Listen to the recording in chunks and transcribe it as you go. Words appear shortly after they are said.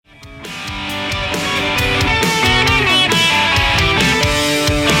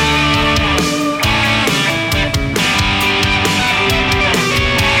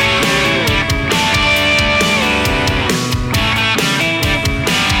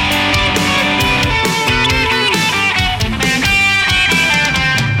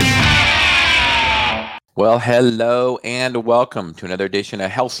Well, hello and welcome to another edition of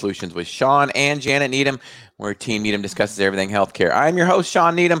Health Solutions with Sean and Janet Needham, where Team Needham discusses everything healthcare. I'm your host,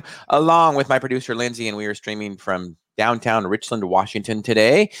 Sean Needham, along with my producer, Lindsay, and we are streaming from downtown Richland, Washington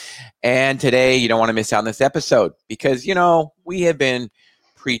today. And today, you don't want to miss out on this episode because, we have been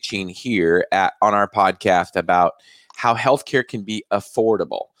preaching here on our podcast about how healthcare can be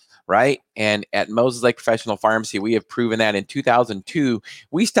affordable. Right. And at Moses Lake Professional Pharmacy, we have proven that in 2002,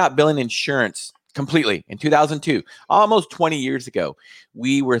 we stopped billing insurance completely. In 2002, almost 20 years ago,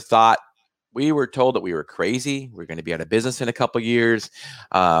 we were told that we were crazy. We're going to be out of business in a couple of years.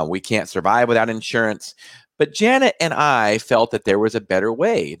 We can't survive without insurance. But Janet and I felt that there was a better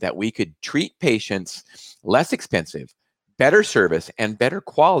way that we could treat patients less expensive, better service, and better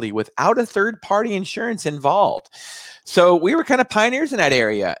quality without a third-party insurance involved. So we were kind of pioneers in that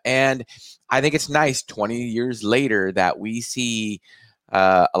area. And I think it's nice 20 years later that we see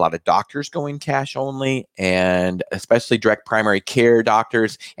a lot of doctors going cash only, and especially direct primary care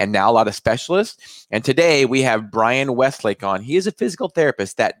doctors, and now a lot of specialists. And today we have Brian Westlake on. He is a physical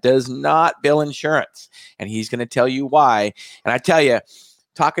therapist that does not bill insurance, and he's going to tell you why. And I tell you,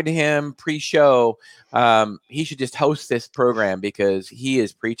 talking to him pre-show, he should just host this program because he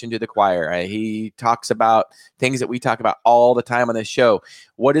is preaching to the choir. He talks about things that we talk about all the time on this show.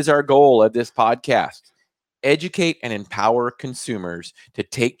 What is our goal of this podcast? Educate and empower consumers to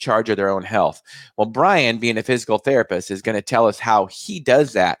take charge of their own health. Well, Brian, being a physical therapist, is going to tell us how he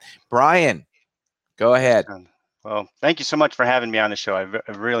does that. Brian, go ahead. Well, thank you so much for having me on the show.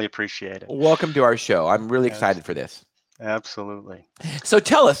 I really appreciate it. Welcome to our show. I'm really excited for this. Absolutely. So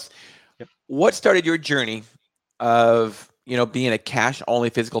tell us, what started your journey of being a cash-only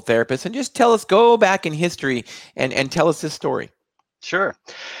physical therapist? And just go back in history and tell us this story. Sure.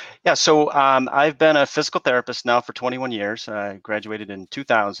 Yeah, so I've been a physical therapist now for 21 years. I graduated in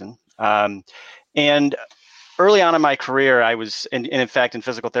 2000. And early on in my career, I was, in fact, in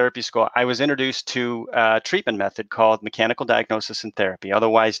physical therapy school, I was introduced to a treatment method called mechanical diagnosis and therapy,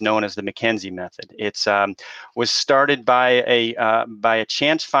 otherwise known as the McKenzie method. It's was started by a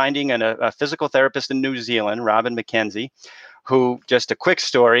chance finding and a physical therapist in New Zealand, Robin McKenzie, who, just a quick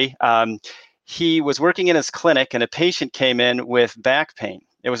story, he was working in his clinic and a patient came in with back pain.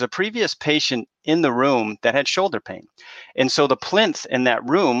 There was a previous patient in the room that had shoulder pain. And so the plinth in that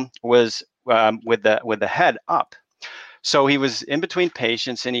room was with the head up. So he was in between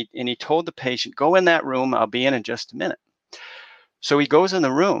patients and he told the patient, go in that room, I'll be in just a minute. So he goes in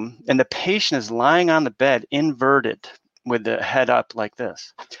the room and the patient is lying on the bed inverted with the head up like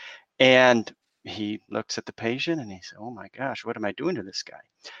this. And he looks at the patient and he says, oh my gosh, what am I doing to this guy?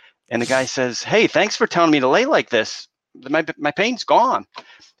 And the guy says, hey, thanks for telling me to lay like this. My pain's gone.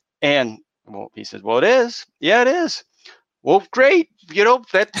 And he says, well, it is. Yeah, it is. Well, great.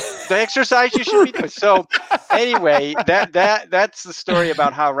 That's the exercise you should be doing. So anyway, that's the story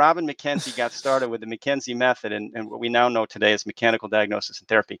about how Robin McKenzie got started with the McKenzie method and what we now know today as mechanical diagnosis and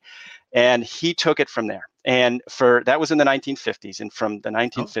therapy. And he took it from there. And that was in the 1950s. And from the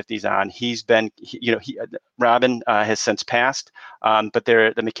 1950s on, he's been, Robin has since passed, but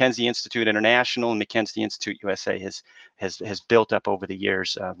the McKenzie Institute International and McKenzie Institute USA has built up over the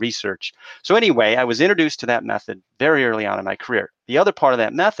years research. So anyway, I was introduced to that method very early on in my career. The other part of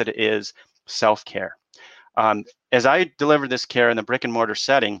that method is self-care. As I deliver this care in the brick and mortar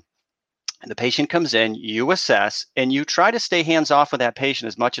setting, and the patient comes in, you assess, and you try to stay hands-off with that patient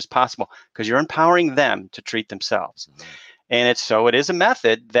as much as possible because you're empowering them to treat themselves. Mm-hmm. And it is a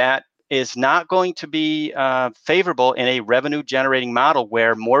method that is not going to be favorable in a revenue-generating model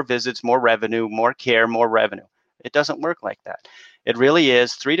where more visits, more revenue, more care, more revenue. It doesn't work like that. It really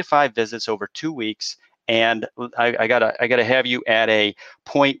is 3 to 5 visits over 2 weeks. And I gotta have you at a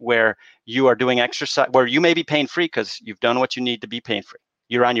point where you are doing exercise, where you may be pain-free because you've done what you need to be pain-free.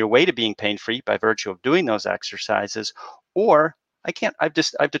 You're on your way to being pain-free by virtue of doing those exercises, or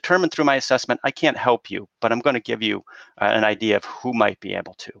I've determined through my assessment, I can't help you, but I'm going to give you an idea of who might be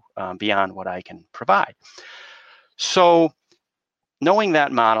able to beyond what I can provide. So knowing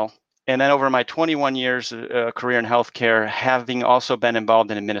that model, and then over my 21 years career in healthcare, having also been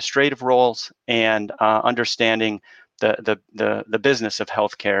involved in administrative roles and understanding the business of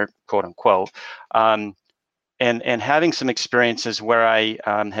healthcare, quote unquote, and having some experiences where I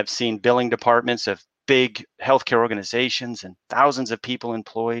have seen billing departments of big healthcare organizations and thousands of people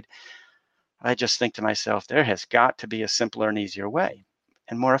employed, I just think to myself, there has got to be a simpler and easier way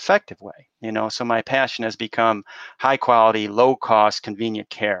and more effective way. So my passion has become high quality, low cost, convenient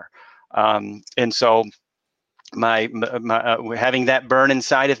care. And so having that burn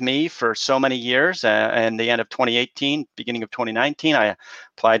inside of me for so many years, and the end of 2018, beginning of 2019, I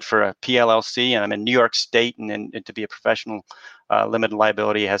applied for a PLLC, and I'm in New York State, and to be a professional limited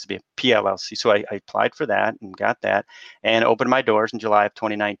liability, it has to be a PLLC. So I applied for that and got that, and opened my doors in July of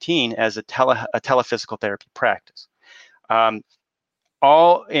 2019 as a telephysical therapy practice.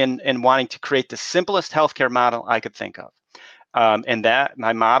 All in wanting to create the simplest healthcare model I could think of. And that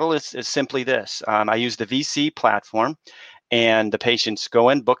my model is simply this. I use the VC platform, and the patients go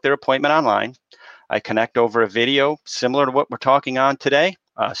in, book their appointment online. I connect over a video similar to what we're talking on today,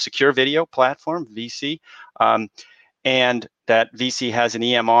 secure video platform, VC. And that VC has an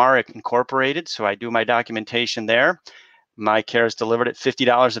EMR incorporated, so I do my documentation there. My care is delivered at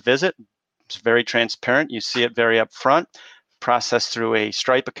 $50 a visit. It's very transparent. You see it very upfront. Processed through a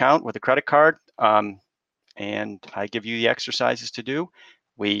Stripe account with a credit card. And I give you the exercises to do.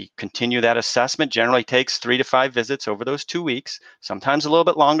 We continue that assessment. Generally takes 3 to 5 visits over those 2 weeks, sometimes a little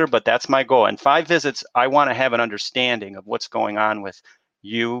bit longer, but that's my goal. And 5 visits, I want to have an understanding of what's going on with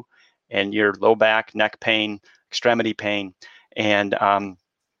you and your low back, neck pain, extremity pain, and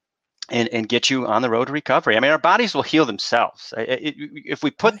get you on the road to recovery. I mean, our bodies will heal themselves. If we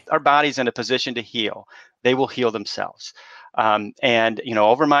put our bodies in a position to heal, they will heal themselves. And,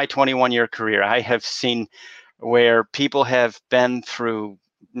 over my 21-year career, I have seen where people have been through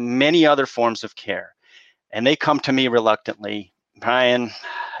many other forms of care, and they come to me reluctantly. Brian,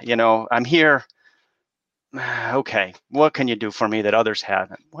 I'm here. Okay, what can you do for me that others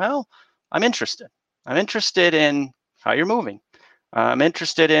haven't? Well, I'm interested. I'm interested in how you're moving. I'm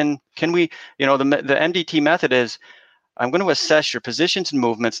interested in, can we, the MDT method is, I'm going to assess your positions and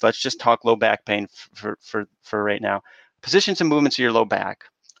movements. Let's just talk low back pain for right now. Positions and movements of your low back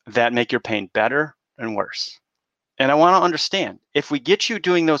that make your pain better and worse. And I want to understand, if we get you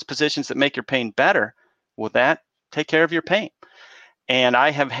doing those positions that make your pain better, will that take care of your pain? And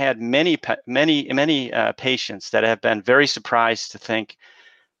I have had many patients that have been very surprised to think,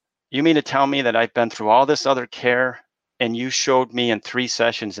 you mean to tell me that I've been through all this other care and you showed me in 3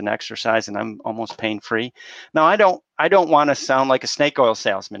 sessions an exercise and I'm almost pain-free? Now, I don't want to sound like a snake oil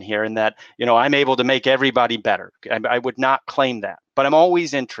salesman here in that, I'm able to make everybody better. I would not claim that, but I'm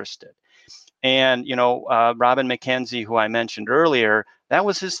always interested. And, Robin McKenzie, who I mentioned earlier, that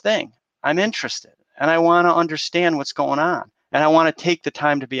was his thing. I'm interested and I want to understand what's going on. And I want to take the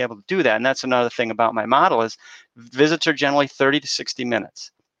time to be able to do that. And that's another thing about my model is visits are generally 30 to 60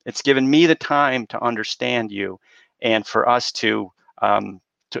 minutes. It's given me the time to understand you and for us to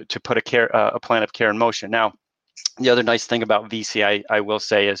put a plan of care in motion. Now, the other nice thing about VC, I will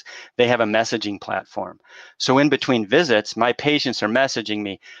say, is they have a messaging platform. So in between visits, my patients are messaging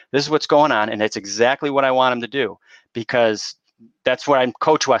me, this is what's going on, and it's exactly what I want them to do, because that's what I'm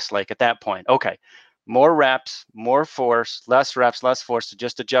Coach Westlake at that point. Okay, more reps, more force, less reps, less force, to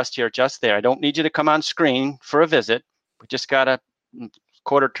just adjust here, adjust there. I don't need you to come on screen for a visit. We just got a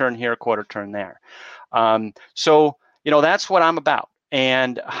quarter turn here, quarter turn there. So, that's what I'm about.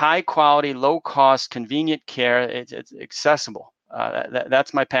 And high quality, low cost, convenient care, it's accessible.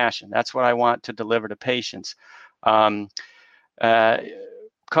 That's my passion. That's what I want to deliver to patients. Can I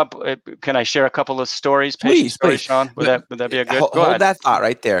share a couple of stories? Please, Stories, please. Sean? Would that be a good? Go Hold ahead. that thought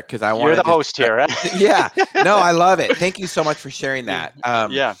right there, because I want You're the host here. Right? Yeah, no, I love it. Thank you so much for sharing that.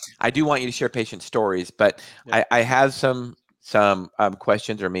 Yeah, I do want you to share patient stories, but yeah. I have some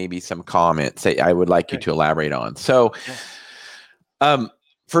questions or maybe some comments that I would like you to elaborate on. So,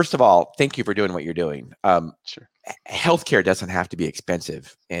 first of all, thank you for doing what you're doing. Sure. Healthcare doesn't have to be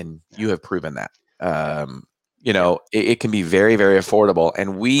expensive, and you have proven that. It can be very, very affordable,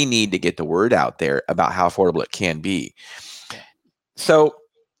 and we need to get the word out there about how affordable it can be. So,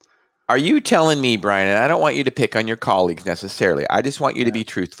 are you telling me, Brian, and I don't want you to pick on your colleagues necessarily, I just want you to be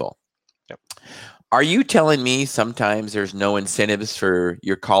truthful. Yep. Are you telling me sometimes there's no incentives for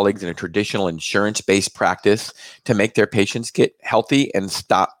your colleagues in a traditional insurance-based practice to make their patients get healthy and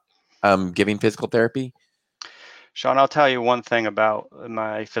stop giving physical therapy? Sean, I'll tell you one thing about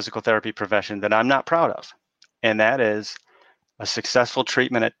my physical therapy profession that I'm not proud of, and that is a successful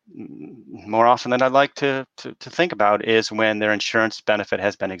treatment more often than I'd like to think about is when their insurance benefit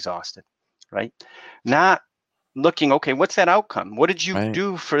has been exhausted, right? Not looking, okay, what's that outcome? What did you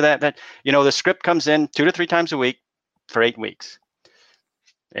do for that? The script comes in 2 to 3 times a week for 8 weeks.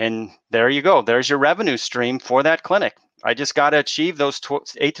 And there you go. There's your revenue stream for that clinic. I just got to achieve those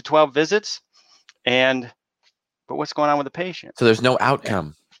 8 to 12 visits. But what's going on with the patient? So there's no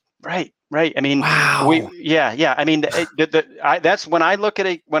outcome. Right. I mean, wow. I mean, that's when I look at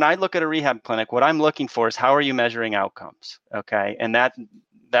a rehab clinic, what I'm looking for is how are you measuring outcomes? Okay. And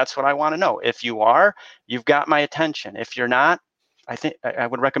That's what I want to know. If you are, you've got my attention. If you're not, I think I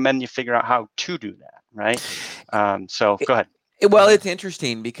would recommend you figure out how to do that, right? So go ahead. Well, it's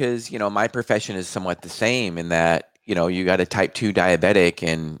interesting because, my profession is somewhat the same in that, you got a type 2 diabetic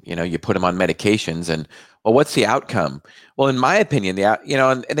and, you put them on medications and, well, what's the outcome? Well, in my opinion,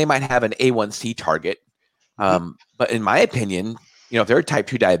 and they might have an A1C target. But in my opinion, if they're a type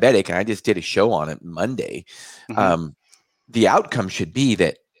 2 diabetic, and I just did a show on it Monday, the outcome should be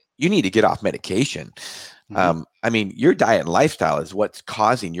that you need to get off medication. I mean, your diet and lifestyle is what's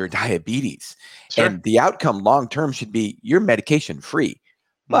causing your diabetes. Sure. And the outcome long-term should be you're medication free.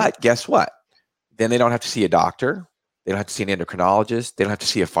 But guess what? Then they don't have to see a doctor. They don't have to see an endocrinologist. They don't have to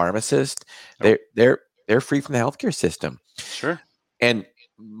see a pharmacist. Nope. They're free from the healthcare system. Sure. And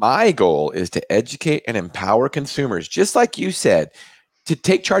my goal is to educate and empower consumers, just like you said, to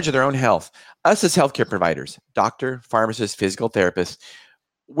take charge of their own health. Us as healthcare providers, doctor, pharmacist, physical therapist,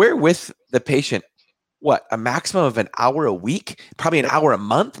 we're with the patient, a maximum of an hour a week, probably an hour a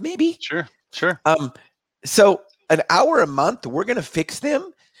month, maybe? Sure. So an hour a month, we're going to fix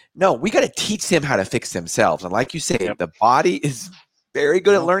them? No, we got to teach them how to fix themselves. And like you say, the body is very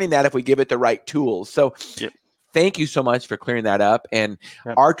good at learning that if we give it the right tools. So thank you so much for clearing that up. And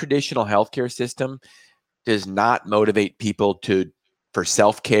our traditional healthcare system does not motivate people for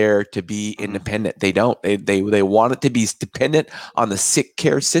self-care, to be independent. They don't. They want it to be dependent on the sick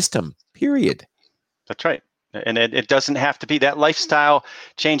care system, period. That's right. And it doesn't have to be that lifestyle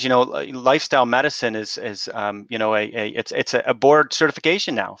change. Lifestyle medicine is it's a board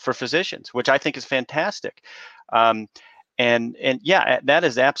certification now for physicians, which I think is fantastic. And yeah, that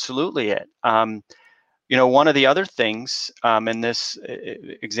is absolutely it. One of the other things in this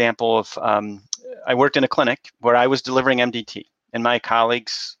example of, I worked in a clinic where I was delivering MDT, and my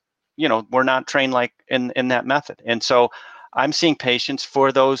colleagues, were not trained like in that method. And so I'm seeing patients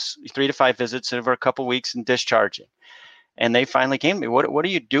for those 3 to 5 visits over a couple of weeks and discharging. And they finally came to me, what are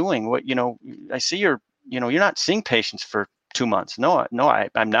you doing? I see you're not seeing patients for 2 months. No,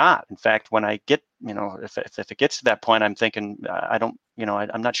 I'm not. In fact, when I get, if it gets to that point, I'm thinking,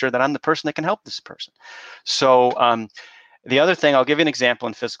 I'm not sure that I'm the person that can help this person. So the other thing, I'll give you an example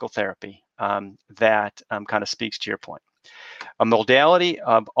in physical therapy that kind of speaks to your point. A modality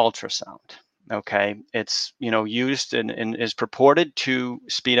of ultrasound. Okay, it's used and is purported to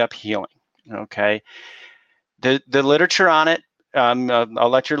speed up healing. Okay, the literature on it. I'll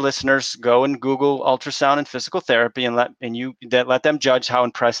let your listeners go and Google ultrasound and physical therapy, and let them judge how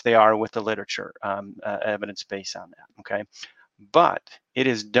impressed they are with the literature, evidence base on that. Okay, but it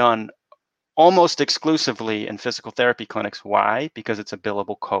is done almost exclusively in physical therapy clinics. Why? Because it's a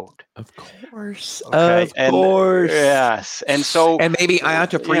billable code. Of course. Okay. Of course. Yes. And so. And maybe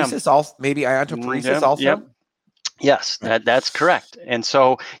iontophoresis also. Maybe iontophoresis also. Yep. Yes, that's correct. And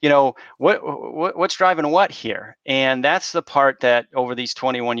so, what's driving what here? And that's the part that over these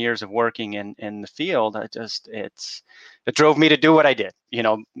 21 years of working in the field, it drove me to do what I did.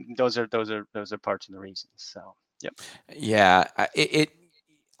 Those are parts of the reasons. So, yep. Yeah.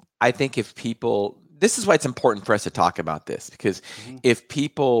 I think this is why it's important for us to talk about this, because if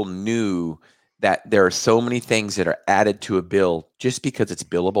people knew that there are so many things that are added to a bill just because it's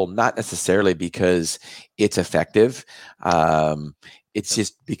billable, not necessarily because it's effective. It's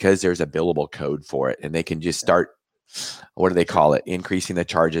just because there's a billable code for it, and they can just start, what do they call it? Increasing the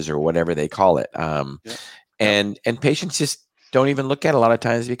charges or whatever they call it. And patients just don't even look at it a lot of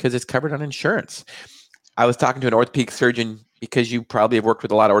times because it's covered on insurance. I was talking to an orthopedic surgeon, because you probably have worked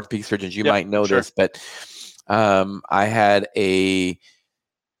with a lot of orthopedic surgeons. You might know this, but I had a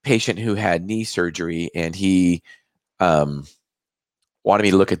patient who had knee surgery, and he wanted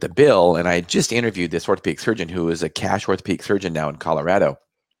me to look at the bill. And I just interviewed this orthopedic surgeon who is a cash orthopedic surgeon now in Colorado.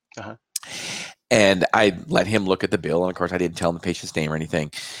 And I let him look at the bill. And of course, I didn't tell him the patient's name or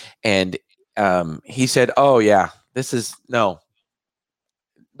anything. And he said, oh, yeah, those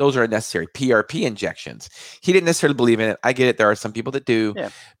are unnecessary PRP injections. He didn't necessarily believe in it. I get it. There are some people that do,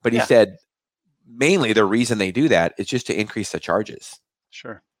 but he said mainly the reason they do that is just to increase the charges.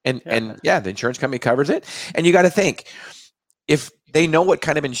 Sure. And the insurance company covers it. And you got to think, if they know what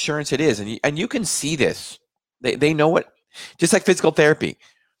kind of insurance it is, and you can see this, they know what, just like physical therapy.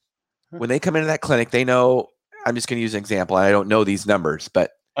 When they come into that clinic, they know, I'm just going to use an example. I don't know these numbers,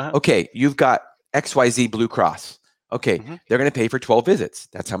 but okay, you've got XYZ Blue Cross. Okay, they're going to pay for 12 visits.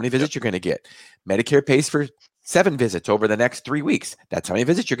 That's how many visits you're going to get. Medicare pays for 7 visits over the next 3 weeks. That's how many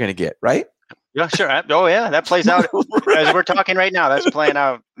visits you're going to get, right? Yeah, sure. Oh, yeah. That plays out as we're talking right now. That's playing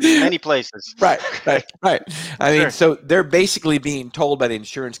out many places. Right. I mean, so they're basically being told by the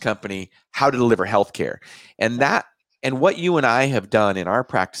insurance company how to deliver healthcare. And that And what you and I have done in our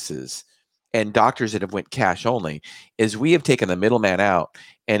practices and doctors that have went cash only is we have taken the middleman out,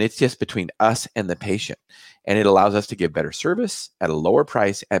 and it's just between us and the patient. And it allows us to give better service at a lower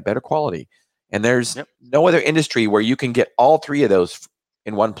price at better quality. And there's no other industry where you can get all three of those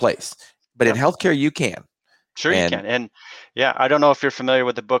in one place. But in healthcare, you can. Sure, you can. And yeah, I don't know if you're familiar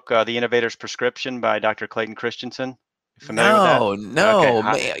with the book, The Innovator's Prescription by Dr. Clayton Christensen. You familiar with that? No.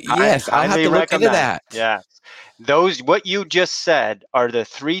 Okay. Yes, I'll have to look into that. Yes. What you just said are the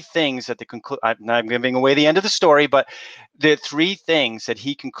three things that I'm giving away the end of the story, but the three things that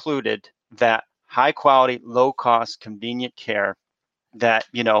he concluded that high quality, low cost, convenient care that,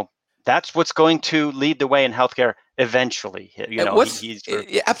 that's what's going to lead the way in healthcare eventually.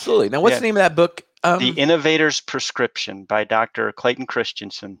 Absolutely. Now, what's the name of that book? The Innovator's Prescription by Dr. Clayton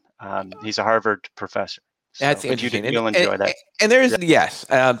Christensen. He's a Harvard professor. That's interesting. You'll enjoy that. And there's,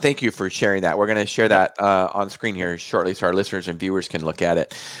 thank you for sharing that. We're going to share that on screen here shortly so our listeners and viewers can look at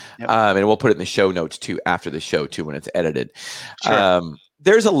it. And we'll put it in the show notes too, after the show too, when it's edited. Sure.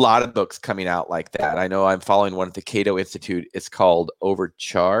 There's a lot of books coming out like that. I know I'm following one at the Cato Institute. It's called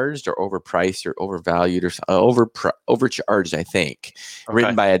Overcharged or Overpriced or Overvalued or Overcharged, I think,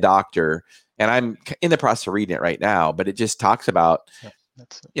 written by a doctor. And I'm in the process of reading it right now, but it just talks about,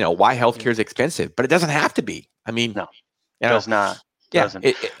 why healthcare is expensive, but it doesn't have to be. I mean, no, it does not. Doesn't.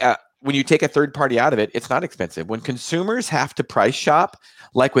 When you take a third party out of it, it's not expensive. When consumers have to price shop,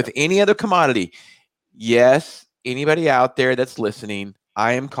 like with any other commodity, yes, anybody out there that's listening,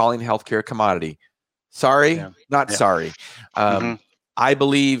 I am calling healthcare a commodity. Sorry, not sorry. I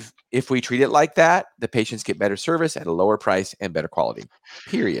believe if we treat it like that, the patients get better service at a lower price and better quality,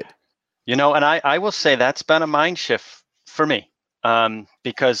 period. And I will say that's been a mind shift for me.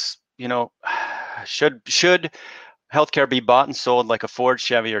 Because, should healthcare be bought and sold like a Ford,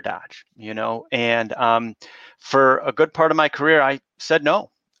 Chevy, or Dodge, and for a good part of my career, I said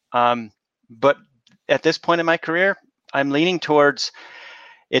no. But at this point in my career, I'm leaning towards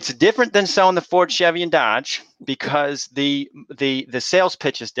it's different than selling the Ford, Chevy, and Dodge because the sales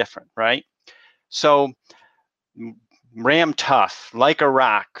pitch is different, right? So Ram tough, like a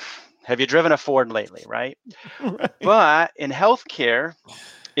rock. Have you driven a Ford lately, right? But in healthcare,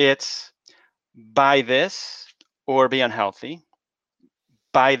 it's buy this or be unhealthy,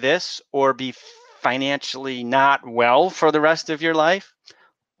 buy this or be financially not well for the rest of your life,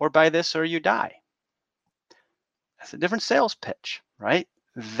 or buy this or you die. That's a different sales pitch, right?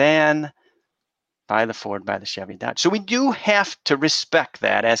 Than buy the Ford, buy the Chevy, Dodge. So we do have to respect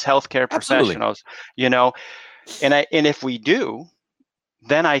that as healthcare professionals, and if we do,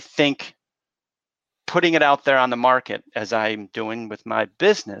 then I think putting it out there on the market as I'm doing with my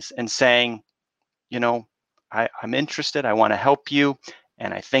business and saying, I'm interested, I want to help you,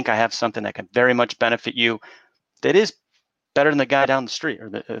 and I think I have something that can very much benefit you that is better than the guy down the street or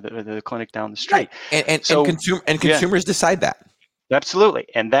the clinic down the street. Right. And consumers decide that. Absolutely.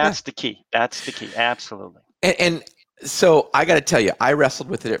 And that's the key. That's the key. Absolutely. And so I got to tell you, I wrestled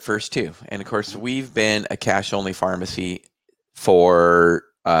with it at first too. And of course, we've been a cash only pharmacy for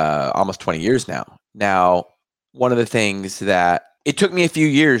almost 20 years now. Now, one of the things that it took me a few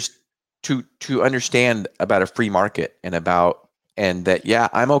years to understand about a free market and that,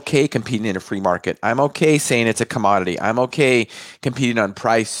 I'm okay competing in a free market. I'm okay saying it's a commodity. I'm okay competing on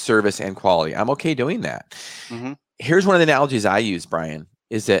price, service, and quality. I'm okay doing that. Mm-hmm. Here's one of the analogies I use, Brian,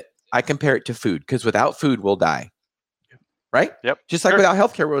 is that I compare it to food because without food, we'll die. Right? Yep. Just like without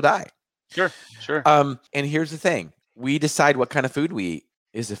healthcare, we'll die. Sure. And here's the thing. We decide what kind of food we eat.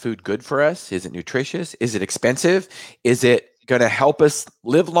 Is the food good for us? Is it nutritious? Is it expensive? Is it going to help us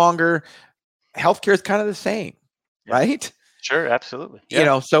live longer? Healthcare is kind of the same, right? Sure, absolutely.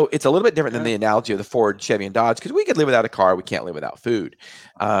 Yeah. So it's a little bit different than the analogy of the Ford, Chevy, and Dodge because we could live without a car. We can't live without food.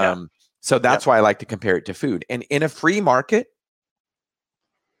 So that's why I like to compare it to food. And in a free market,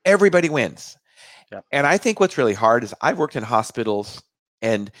 everybody wins. Yep. And I think what's really hard is I've worked in hospitals,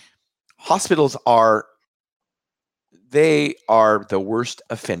 and hospitals are the worst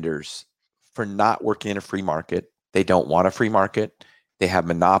offenders for not working in a free market. They don't want a free market. They have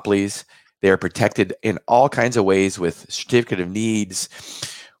monopolies. They are protected in all kinds of ways with certificate of needs,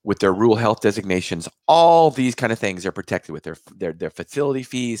 with their rural health designations. All these kind of things are protected with their facility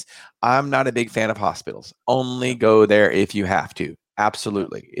fees. I'm not a big fan of hospitals. Only go there if you have to.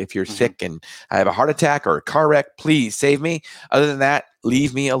 Absolutely. If you're sick and I have a heart attack or a car wreck, please save me. Other than that,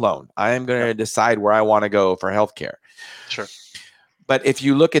 leave me alone. I am going to decide where I want to go for healthcare. Sure. But if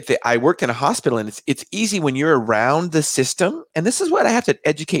you look at I worked in a hospital, and it's easy when you're around the system. And this is what I have to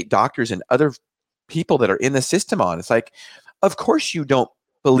educate doctors and other people that are in the system on. It's like, of course you don't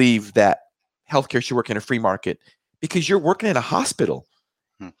believe that healthcare should work in a free market because you're working in a hospital.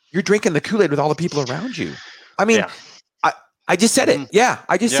 Hmm. You're drinking the Kool-Aid with all the people around you. I mean, Yeah. I just said it. Yeah,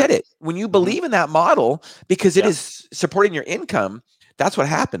 I just said it. When you believe in that model, because it is supporting your income, that's what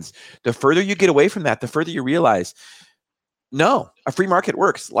happens. The further you get away from that, the further you realize, no, a free market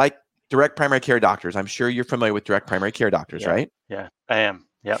works. Like direct primary care doctors. I'm sure you're familiar with direct primary care doctors, Yeah. right? Yeah, I am.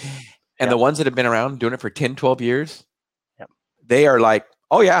 Yep. And Yep. the ones that have been around doing it for 10, 12 years, Yep. they are like,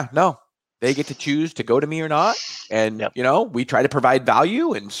 oh yeah, no, they get to choose to go to me or not. And, Yep. you know, we try to provide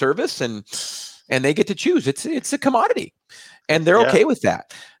value and service, and they get to choose. It's a commodity, and they're okay with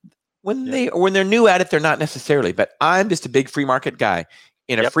that. When they're new at it, they're not necessarily, but I'm just a big free market guy.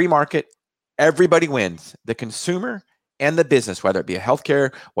 In a free market, everybody wins, the consumer and the business, whether it be a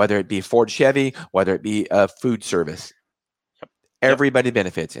healthcare, whether it be Ford Chevy, whether it be a food service. Everybody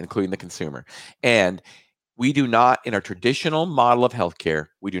benefits, including the consumer. And we do not, in our traditional model of healthcare,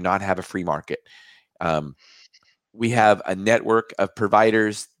 we do not have a free market. We have a network of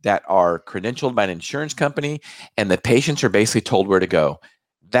providers that are credentialed by an insurance company, and the patients are basically told where to go.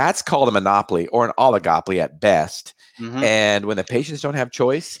 That's called a monopoly or an oligopoly at best. And when the patients don't have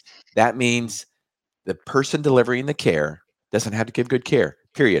choice, that means the person delivering the care doesn't have to give good care,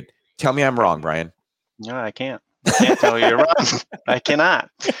 period. Tell me I'm wrong, Brian. No, I can't. I can't tell you you're wrong. I cannot.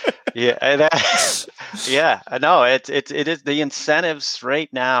 Yeah, yeah. No, it is the incentives right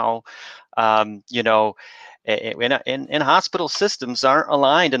now. You know, in hospital systems aren't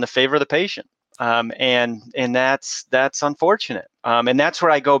aligned in the favor of the patient, and that's unfortunate. And that's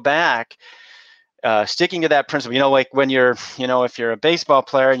where I go back. Sticking to that principle, like when you're, if you're a baseball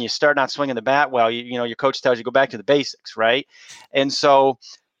player and you start not swinging the bat well, your coach tells you go back to the basics, right? And so,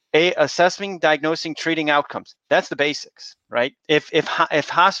 assessing, diagnosing, treating outcomes, that's the basics, right? If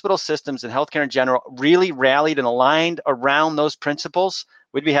hospital systems and healthcare in general really rallied and aligned around those principles,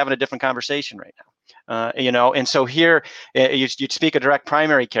 we'd be having a different conversation right now. And so here you speak of direct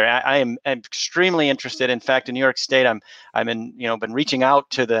primary care. I am extremely interested. In fact, in New York State, I'm been reaching out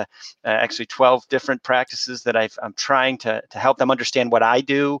to the actually 12 different practices that I'm trying to help them understand what I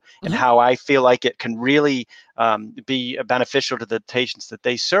do and how I feel like it can really be beneficial to the patients that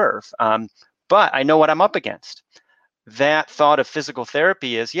they serve. But I know what I'm up against. That thought of physical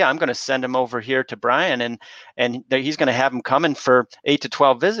therapy is, I'm going to send him over here to Brian, and he's going to have him coming for 8 to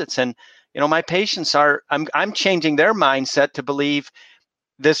 12 visits. And my patients I'm changing their mindset to believe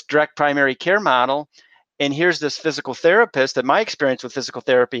this direct primary care model. And here's this physical therapist that my experience with physical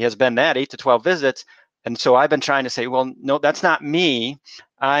therapy has been that 8 to 12 visits. And so I've been trying to say, well, no, that's not me.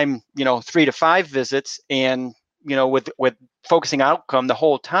 I'm, 3 to 5 visits, and, with focusing outcome the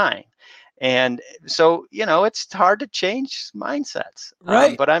whole time. And so, it's hard to change mindsets,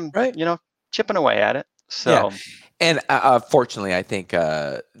 Right. but I'm, right. chipping away at it. So, and fortunately, I think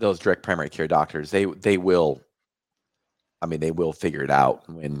those direct primary care doctors, they will. I mean, they will figure it out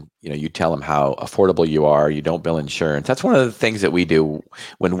when you tell them how affordable you are. You don't bill insurance. That's one of the things that we do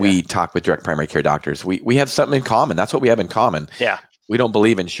when we talk with direct primary care doctors. We have something in common. That's what we have in common. Yeah. We don't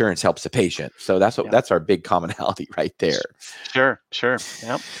believe insurance helps the patient. So that's our big commonality right there. Sure.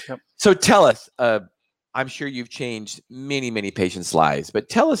 Yep. So tell us, I'm sure you've changed many, many patients' lives, but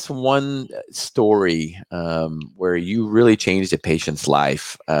tell us one story where you really changed a patient's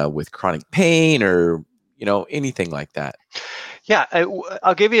life with chronic pain or anything like that. Yeah,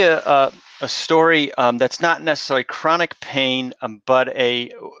 I'll give you a story that's not necessarily chronic pain, but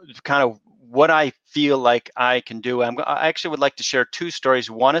a kind of what I feel like I can do. I actually would like to share two stories.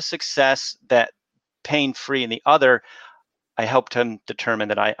 One is success, that pain-free, and the other, I helped him determine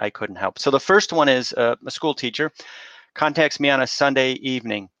that I couldn't help. So the first one is a school teacher contacts me on a Sunday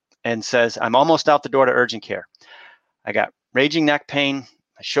evening and says, I'm almost out the door to urgent care. I got raging neck pain,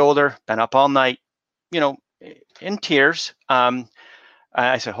 my shoulder, been up all night, in tears.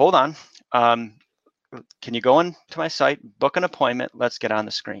 I said, hold on. Can you go into my site, book an appointment? Let's get on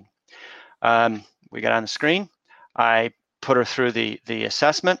the screen. We got on the screen. I put her through the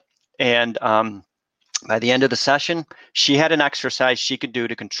assessment, and by the end of the session, she had an exercise she could do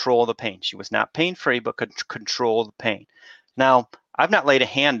to control the pain. She was not pain-free, but could control the pain. Now, I've not laid a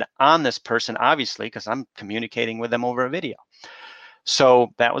hand on this person, obviously, because I'm communicating with them over a video.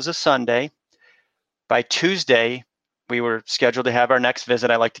 So that was a Sunday. By Tuesday, we were scheduled to have our next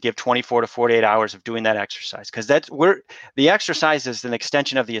visit. I like to give 24 to 48 hours of doing that exercise, because the exercise is an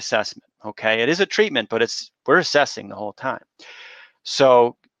extension of the assessment. Okay, it is a treatment, but we're assessing the whole time.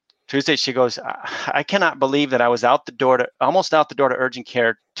 So Tuesday, she goes, I cannot believe that I was almost out the door to urgent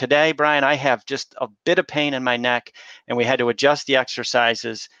care today, Brian. I have just a bit of pain in my neck, and we had to adjust the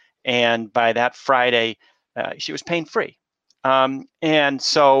exercises. And by that Friday, she was pain-free. And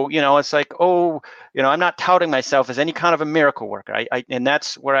so, it's like, oh, I'm not touting myself as any kind of a miracle worker. And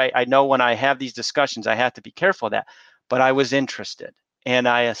that's where I know when I have these discussions, I have to be careful of that. But I was interested, and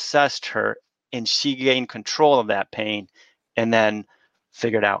I assessed her, and she gained control of that pain, and then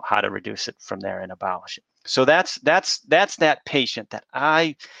figured out how to reduce it from there and abolish it. So that's that patient that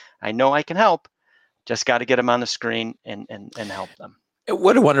I know I can help. Just got to get them on the screen and help them.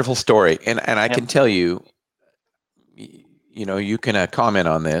 What a wonderful story. And I Yep. can tell you, you can comment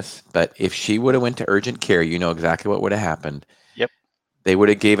on this, but if she would have went to urgent care, you know exactly what would have happened. Yep. They would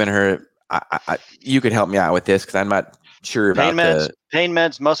have given her, you could help me out with this because I'm not sure pain about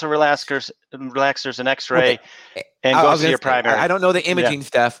meds, muscle relaxers, and X-ray, okay. and I go was see gonna your say, primary. I don't know the imaging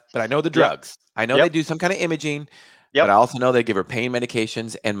stuff, but I know the drugs. I know Yep. they do some kind of imaging, Yep. but I also know they give her pain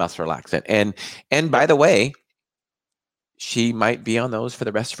medications and muscle relaxant. And by the way, she might be on those for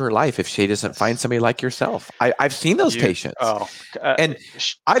the rest of her life if she doesn't find somebody like yourself. I've seen those patients. And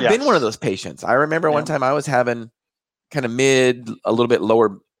I've been one of those patients. I remember one time I was having kind of a little bit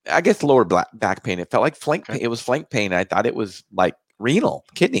lower, I guess lower back pain. It felt like flank pain. It was flank pain. I thought it was like renal,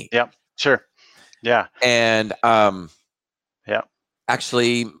 kidney. Yep. Sure. Yeah. And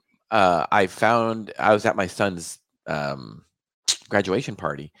actually, I was at my son's graduation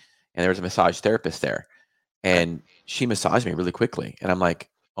party, and there was a massage therapist there, and she massaged me really quickly, and I'm like,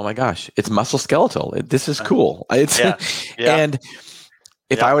 oh my gosh, it's musculoskeletal. This is cool. And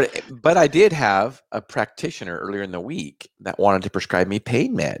if I would, but I did have a practitioner earlier in the week that wanted to prescribe me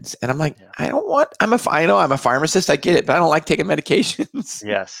pain meds, and I'm like, I know I'm a pharmacist, I get it, but I don't like taking medications.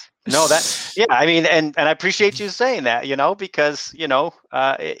 Yes. No, I mean, and I appreciate you saying that, because,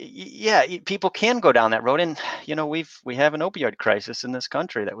 people can go down that road, and, we have an opioid crisis in this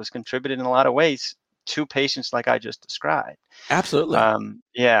country that was contributed in a lot of ways to patients like I just described. Absolutely.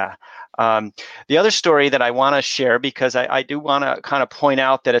 The other story that I want to share, because I do want to kind of point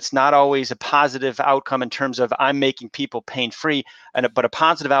out that it's not always a positive outcome in terms of I'm making people pain-free, but a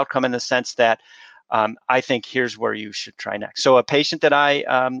positive outcome in the sense that I think here's where you should try next. So a patient that I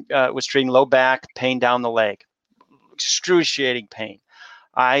was treating, low back pain down the leg, excruciating pain.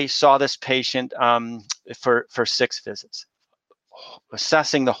 I saw this patient for 6 visits,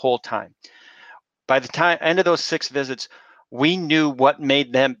 assessing the whole time. By the end of those 6 visits, we knew what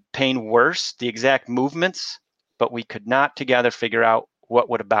made them pain worse, the exact movements, but we could not together figure out what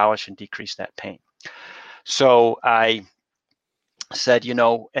would abolish and decrease that pain. So I said,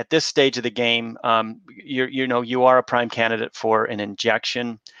 at this stage of the game, you are a prime candidate for an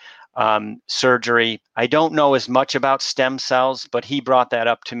injection, surgery. I don't know as much about stem cells, but he brought that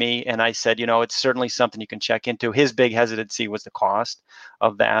up to me, and I said, it's certainly something you can check into. His big hesitancy was the cost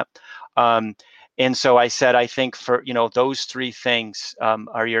of that. And so I said, I think for, those 3 things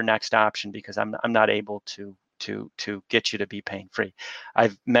are your next option, because I'm not able to get you to be pain-free.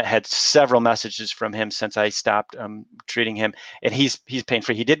 I've had several messages from him since I stopped treating him, and he's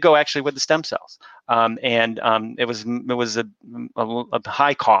pain-free. He did go actually with the stem cells, and it was a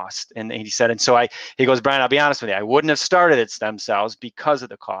high cost. And he said, and so he goes, Brian, I'll be honest with you, I wouldn't have started at stem cells because of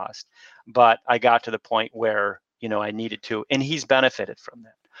the cost, but I got to the point where I needed to, and he's benefited from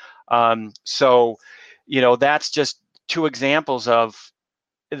that. So, that's just 2 examples of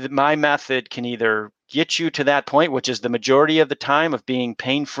my method can either get you to that point, which is the majority of the time of being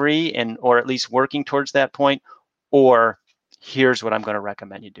pain-free or at least working towards that point, or here's what I'm going to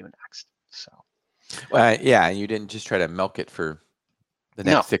recommend you do next. So, well, you didn't just try to milk it for the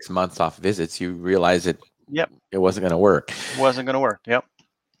next 6 months off visits. You realized it wasn't going to work. Wasn't going to work. Yep.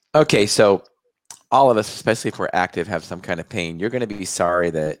 Okay, so all of us, especially if we're active, have some kind of pain. You're going to be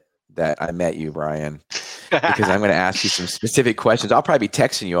sorry that I met you, Brian, because I'm going to ask you some specific questions. I'll probably be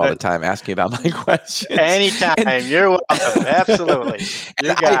texting you all the time, asking about my questions. Anytime. You're welcome. Absolutely.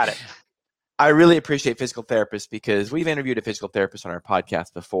 You got it. I really appreciate physical therapists, because we've interviewed a physical therapist on our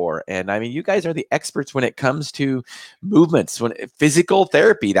podcast before. And I mean, you guys are the experts when it comes to movements, physical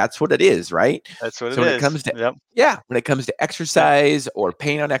therapy, that's what it is, right? That's what so it when is. It comes to, when it comes to exercise or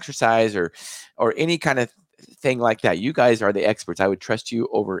pain on exercise or any kind of thing like that, you guys are the experts. I would trust you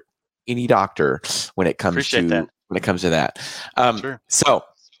over any doctor when it comes to that. Sure. So,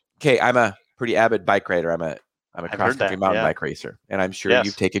 okay, I'm a pretty avid bike rider. I'm a cross-country mountain bike racer, and I'm sure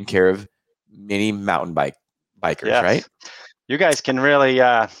you've taken care of many mountain bikers, right? You guys can really,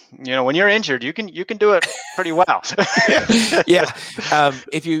 when you're injured, you can do it pretty well.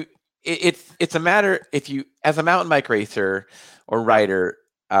 It's a matter, if you, as a mountain bike racer or rider,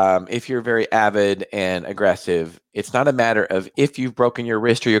 if you're very avid and aggressive, it's not a matter of if you've broken your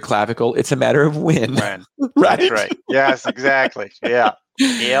wrist or your clavicle. It's a matter of when. Right. That's right. Yes, exactly. Yeah.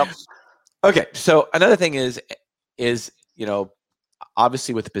 Yep. Okay. So another thing is,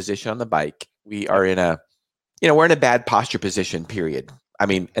 obviously with the position on the bike, we are in a, we're in a bad posture position, period. I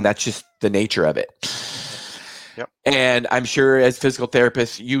mean, and that's just the nature of it. Yep. And I'm sure as physical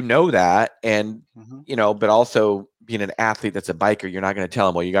therapists, that, and, but also being an athlete that's a biker, you're not going to tell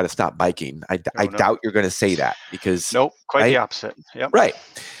them, well, you got to stop biking. I doubt you're going to say that because. Nope, quite right? the opposite. Yep. Right.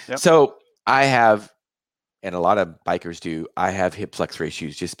 Yep. So I have, and a lot of bikers do, I have hip flexor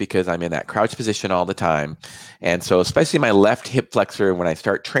issues just because I'm in that crouch position all the time. And so especially my left hip flexor, when I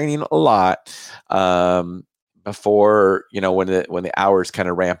start training a lot, before, when the hours kind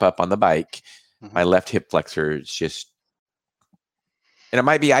of ramp up on the bike, my left hip flexor is just, and it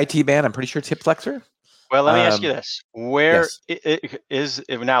might be IT band. I'm pretty sure it's hip flexor. Well, let me ask you this: where yes. is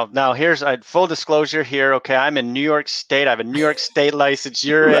now? Here's full disclosure here. Okay, I'm in New York State. I have a New York State license.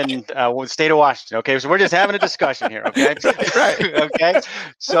 You're right. in state of Washington. Okay, so we're just having a discussion here. Okay, right. Okay,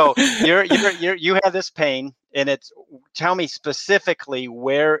 so you have this pain, and tell me specifically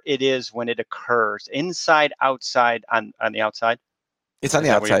where it is when it occurs. Inside, outside, on the outside. It's on the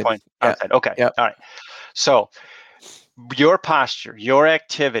outside. Outside. Okay. Yep. All right. So your posture, your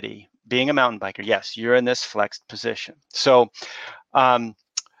activity, being a mountain biker, yes, you're in this flexed position. So a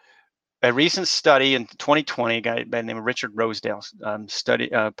recent study in 2020, a guy by the name of Richard Rosedale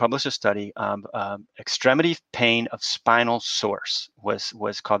published a study, extremity pain of spinal source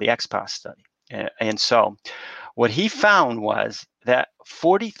was called the XPOS study. And so what he found was that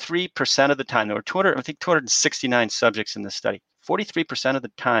 43% of the time, there were 269 subjects in this study, 43% of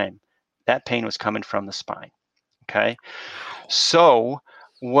the time, that pain was coming from the spine. Okay. So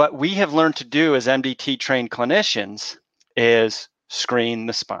what we have learned to do as MDT trained clinicians is screen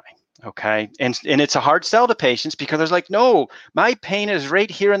the spine. Okay. And it's a hard sell to patients because there's like, no, my pain is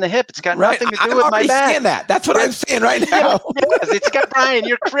right here in the hip. It's got nothing to do with my back. Saying that. That's what I'm saying right now. Yes, it's got Brian,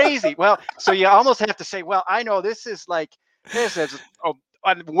 you're crazy. Well, so you almost have to say, well, I know this is a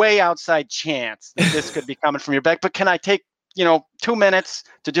way outside chance that this could be coming from your back, but can I take 2 minutes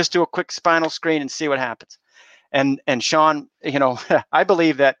to just do a quick spinal screen and see what happens? And Sean, I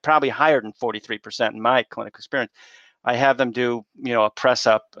believe that probably higher than 43% in my clinical experience. I have them do, a press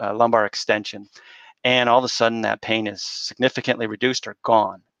up lumbar extension, and all of a sudden that pain is significantly reduced or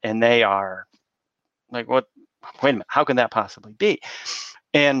gone. And they are like, what? Wait a minute, how can that possibly be?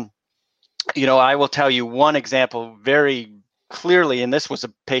 And, I will tell you one example very clearly, and this was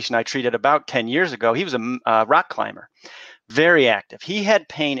a patient I treated about 10 years ago. He was a rock climber, very active. He had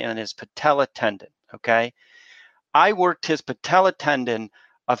pain in his patella tendon, okay? I worked his patella tendon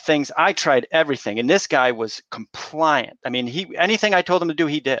of things. I tried everything, and this guy was compliant. I mean, anything I told him to do,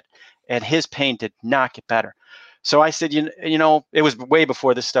 he did, and his pain did not get better. So I said, it was way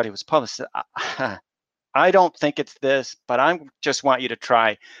before this study was published. I don't think it's this, but I just want you to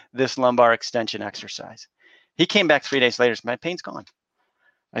try this lumbar extension exercise. He came back 3 days later. My pain's gone.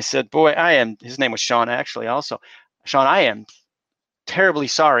 I said, boy, his name was Sean, actually, also. Sean, I am terribly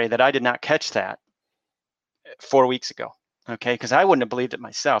sorry that I did not catch that 4 weeks ago, okay? Because I wouldn't have believed it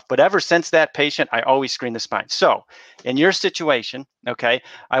myself. But ever since that patient, I always screen the spine. So in your situation, okay,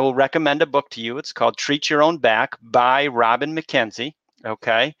 I will recommend a book to you. It's called Treat Your Own Back by Robin McKenzie,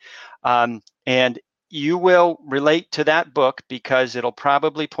 okay? And you will relate to that book because it'll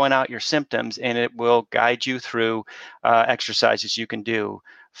probably point out your symptoms and it will guide you through exercises you can do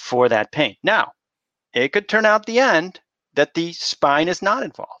for that pain. Now, it could turn out at the end that the spine is not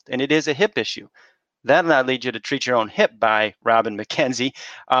involved and it is a hip issue. That'll not lead you to Treat Your Own Hip by Robin McKenzie.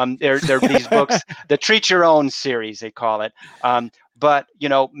 There are these books, the Treat Your Own series, they call it. But,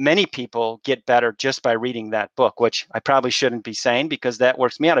 many people get better just by reading that book, which I probably shouldn't be saying because that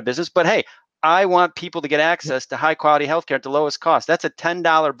works me out of business. But hey, I want people to get access to high quality healthcare at the lowest cost. That's a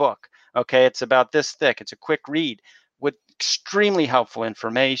 $10 book. Okay. It's about this thick. It's a quick read with extremely helpful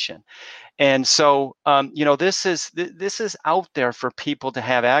information. And so, this is out there for people to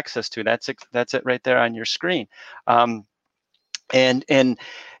have access to. That's it right there on your screen. There's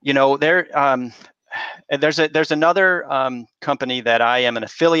another company that I am an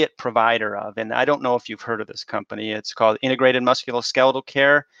affiliate provider of, and I don't know if you've heard of this company. It's called Integrated Musculoskeletal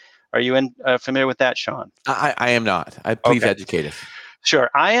Care. Are you familiar with that, Sean? I am not. Please educate us.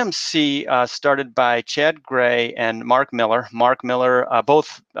 Sure. IMC started by Chad Gray and Mark Miller. Mark Miller,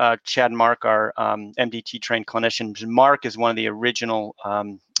 both Chad and Mark are MDT trained clinicians. Mark is one of the original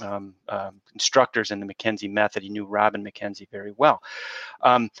instructors in the McKenzie method. He knew Robin McKenzie very well.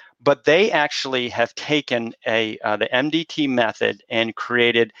 But they actually have taken the MDT method and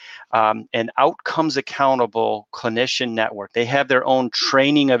created an outcomes accountable clinician network. They have their own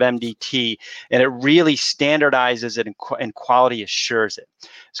training of MDT, and it really standardizes it and quality assures it.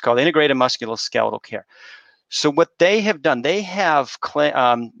 It's called Integrated Musculoskeletal Care. So what they have done, they have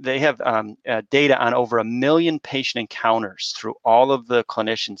data on over 1 million patient encounters through all of the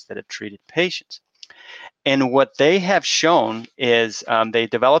clinicians that have treated patients. And what they have shown is they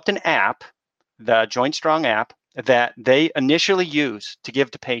developed an app, the Joint Strong app, that they initially use to give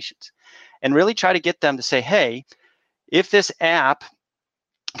to patients and really try to get them to say, hey, if this app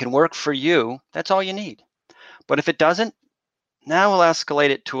can work for you, that's all you need. But if it doesn't, now we'll escalate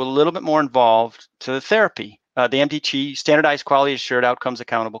it to a little bit more involved to the therapy, the MDT, standardized quality assured outcomes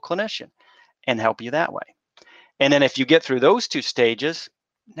accountable clinician, and help you that way. And then if you get through those 2 stages,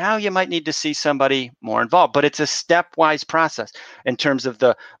 now you might need to see somebody more involved. But it's a stepwise process in terms of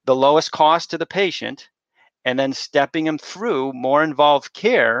the lowest cost to the patient, and then stepping them through more involved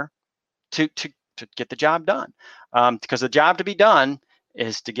care to get the job done. Because the job to be done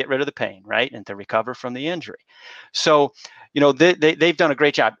is to get rid of the pain, right, and to recover from the injury. So, they've done a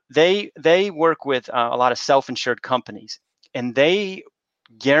great job. They work with a lot of self-insured companies, and they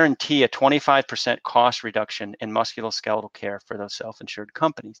guarantee a 25% cost reduction in musculoskeletal care for those self-insured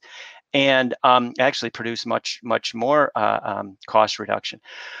companies, and actually produce much more cost reduction.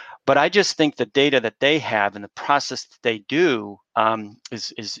 But I just think the data that they have and the process that they do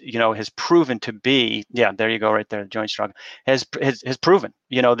has proven to be, yeah, there you go, right there, the Joint Strong has proven,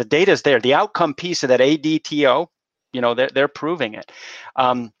 the data is there. The outcome piece of that ADTO, they're proving it.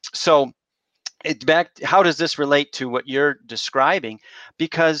 So it's back. How does this relate to what you're describing?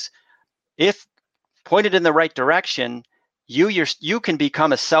 Because if pointed in the right direction, you can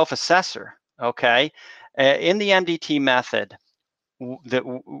become a self-assessor. Okay, in the MDT method,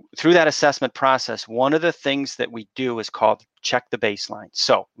 through that assessment process, one of the things that we do is called check the baseline.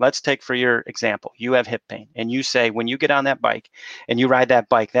 So let's take, for your example, you have hip pain, and you say when you get on that bike and you ride that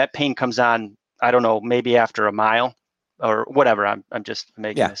bike, that pain comes on, I don't know, maybe after a mile or whatever. I'm just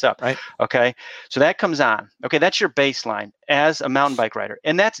making this up. Right. Okay. So that comes on. Okay. That's your baseline as a mountain bike rider.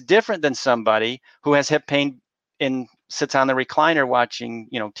 And that's different than somebody who has hip pain and sits on the recliner watching,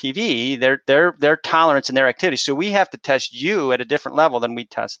 TV, their tolerance and their activity. So we have to test you at a different level than we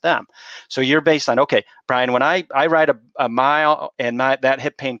test them. So your baseline, okay, Brian, when I ride a mile and that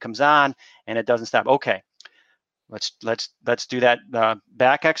hip pain comes on and it doesn't stop. Okay, let's do that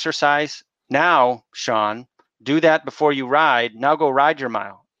back exercise. Now, Sean, do that before you ride. Now go ride your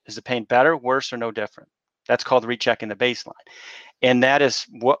mile. Is the pain better, worse, or no different? That's called rechecking the baseline. And that is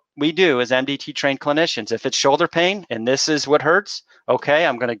what we do as MDT trained clinicians. If it's shoulder pain and this is what hurts, okay,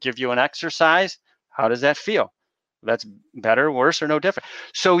 I'm going to give you an exercise. How does that feel? That's better, worse, or no different.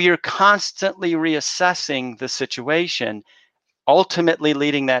 So you're constantly reassessing the situation, ultimately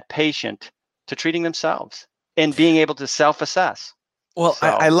leading that patient to treating themselves and being able to self-assess. Well,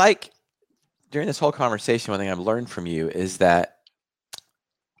 I like, during this whole conversation, one thing I've learned from you is that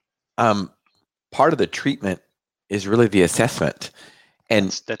part of the treatment is really the assessment,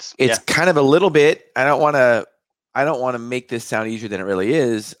 and it's kind of a little bit. I don't want to make this sound easier than it really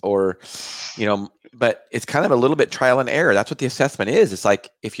is, or but it's kind of a little bit trial and error. That's what the assessment is. It's like,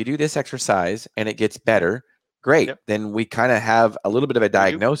 if you do this exercise and it gets better, great. Yep. Then we kind of have a little bit of a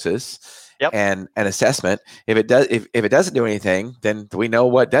diagnosis. Yep. And an assessment. If it doesn't do anything, then we know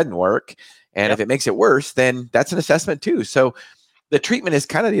what doesn't work. And yep. If it makes it worse, then that's an assessment too. So the treatment is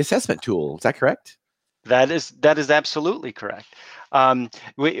kind of the assessment tool. Is that correct? That is absolutely correct. Many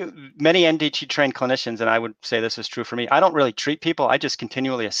MDT trained clinicians, and I would say this is true for me, I don't really treat people. I just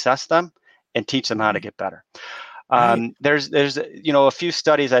continually assess them and teach them how to get better. Right. There's a few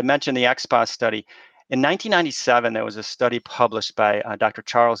studies. I mentioned the XPOS study. In 1997, there was a study published by Dr.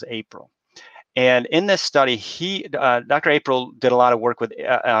 Charles April. And in this study, Dr. April did a lot of work with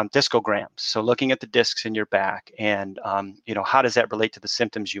discograms. So looking at the discs in your back and, how does that relate to the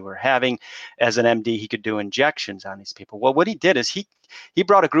symptoms you were having? As an MD, he could do injections on these people. Well, what he did is he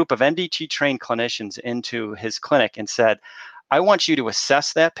brought a group of MDT trained clinicians into his clinic and said, I want you to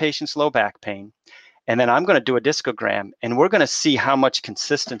assess that patient's low back pain. And then I'm going to do a discogram, and we're going to see how much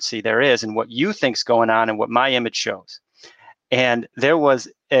consistency there is in what you think's going on and what my image shows. And there was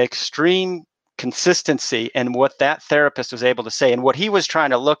extreme consistency in what that therapist was able to say. And what he was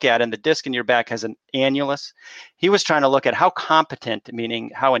trying to look at, and the disc in your back has an annulus, he was trying to look at how competent, meaning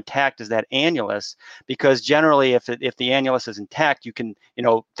how intact is that annulus, because generally if the annulus is intact, you can,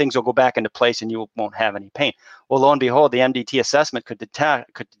 things will go back into place and you won't have any pain. Well, lo and behold, the MDT assessment could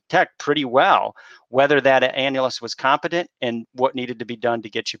detect pretty well whether that annulus was competent and what needed to be done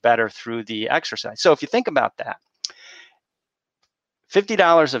to get you better through the exercise. So if you think about that,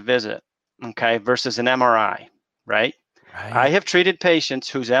 $50 a visit, okay, versus an MRI, right? I have treated patients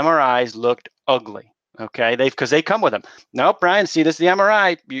whose MRIs looked ugly, okay? Because they come with them. Nope, Brian, see, this is the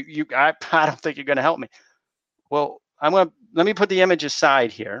MRI. I don't think you're going to help me. well, let me put the image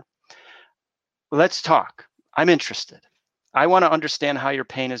aside here. Let's talk. I'm interested. I want to understand how your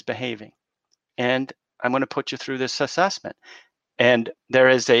pain is behaving. And I'm going to put you through this assessment. And there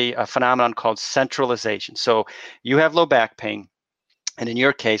is a phenomenon called centralization. So you have low back pain. And in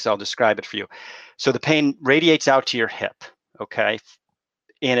your case, I'll describe it for you. So the pain radiates out to your hip. Okay.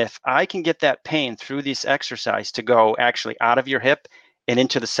 And if I can get that pain through this exercise to go actually out of your hip and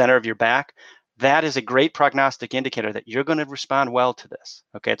into the center of your back, that is a great prognostic indicator that you're going to respond well to this.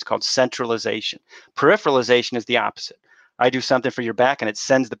 Okay, it's called centralization. Peripheralization is the opposite. I do something for your back and it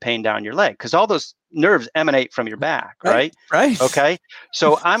sends the pain down your leg because all those nerves emanate from your back, right? Right. Okay,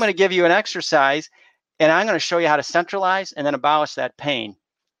 so I'm going to give you an exercise and I'm going to show you how to centralize and then abolish that pain.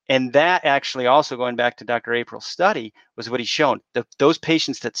 And that actually also, going back to Dr. April's study, was what he's shown. Those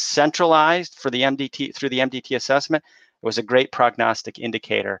patients that centralized for the MDT through the MDT assessment, it was a great prognostic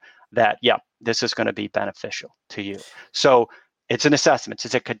indicator that, yeah, this is going to be beneficial to you. So it's an assessment.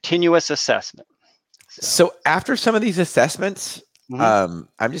 It's a continuous assessment. So after some of these assessments, I'm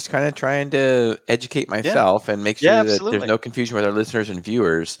just kind of trying to educate myself and make sure that there's no confusion with our listeners and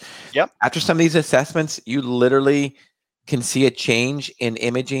viewers. Yep. After some of these assessments, you literally can see a change in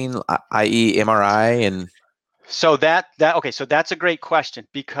imaging, i.e. MRI and so so that's a great question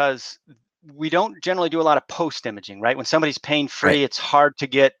because we don't generally do a lot of post imaging, right? When somebody's pain free, it's hard to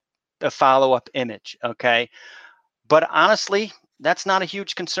get a follow-up image, okay? But honestly, that's not a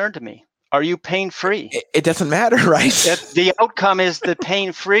huge concern to me. Are you pain free? It doesn't matter, right? If the outcome is the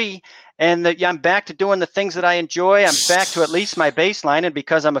pain free and that I'm back to doing the things that I enjoy, I'm back to at least my baseline. And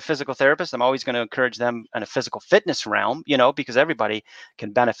because I'm a physical therapist, I'm always going to encourage them in a physical fitness realm, because everybody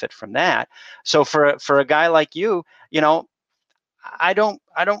can benefit from that. So for a guy like you, I don't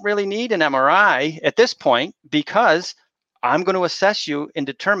really need an MRI at this point because I'm going to assess you and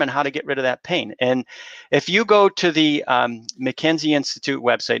determine how to get rid of that pain. And if you go to the McKenzie Institute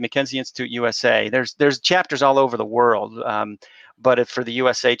website, McKenzie Institute USA, there's chapters all over the world. But for the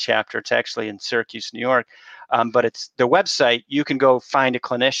USA chapter, it's actually in Syracuse, New York. But it's the website. You can go find a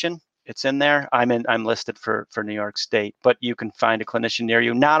clinician. It's in there. I'm listed for New York State, but you can find a clinician near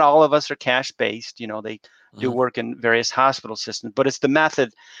you. Not all of us are cash based. They do work in various hospital systems, but it's the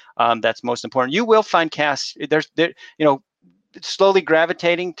method that's most important. You will find cash. Slowly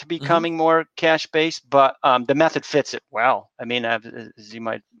gravitating to becoming more cash-based, but the method fits it well. I mean, as you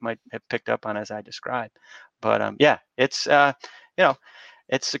might have picked up on as I described. But yeah, it's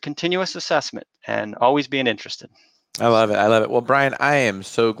it's a continuous assessment and always being interested. I love it. I love it. Well, Brian, I am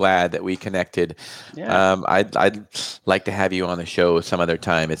so glad that we connected. Yeah. I'd like to have you on the show some other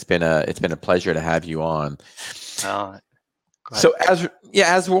time. It's been a pleasure to have you on. So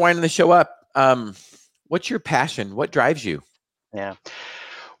as we're winding the show up, what's your passion? What drives you? Yeah.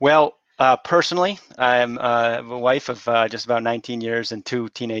 Well, personally, I'm a wife of just about 19 years and 2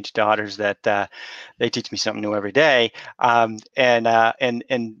 teenage daughters that they teach me something new every day. And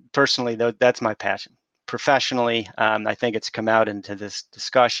personally, though, that's my passion. Professionally, I think it's come out into this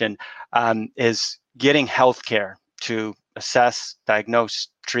discussion, is getting healthcare to assess, diagnose,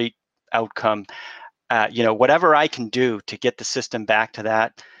 treat, outcome. Whatever I can do to get the system back to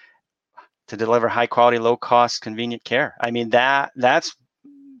that, to deliver high quality, low cost, convenient care. I mean, that's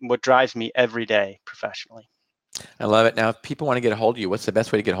what drives me every day professionally. I love it. Now, if people want to get a hold of you, what's the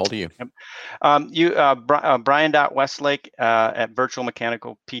best way to get a hold of you? Brian.Westlake at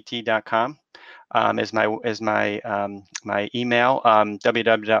virtualmechanicalpt.com is my email.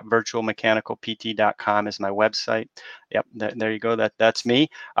 www.virtualmechanicalpt.com is my website. Yep, there you go. That's me.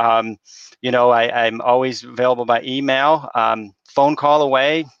 I'm always available by email. Phone call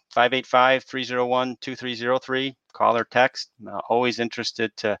away. 585-301-2303. Call or text. I'm always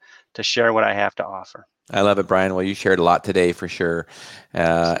interested to share what I have to offer. I love it, Brian. Well, you shared a lot today for sure.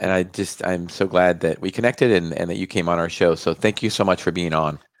 And I'm so glad that we connected and that you came on our show. So thank you so much for being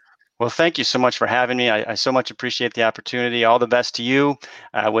on. Well, thank you so much for having me. I so much appreciate the opportunity. All the best to you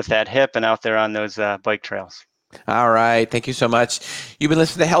with that hip and out there on those bike trails. All right. Thank you so much. You've been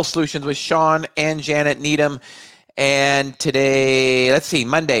listening to Health Solutions with Sean and Janet Needham. And today, let's see,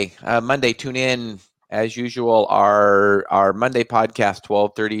 Monday, tune in as usual, our Monday podcast,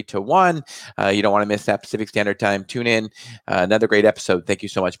 12:30 to 1. You don't want to miss that Pacific Standard Time. Tune in. Another great episode. Thank you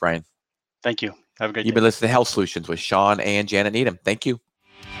so much, Brian. Thank you. Have a great day. You've been listening to Health Solutions with Sean and Janet Needham. Thank you.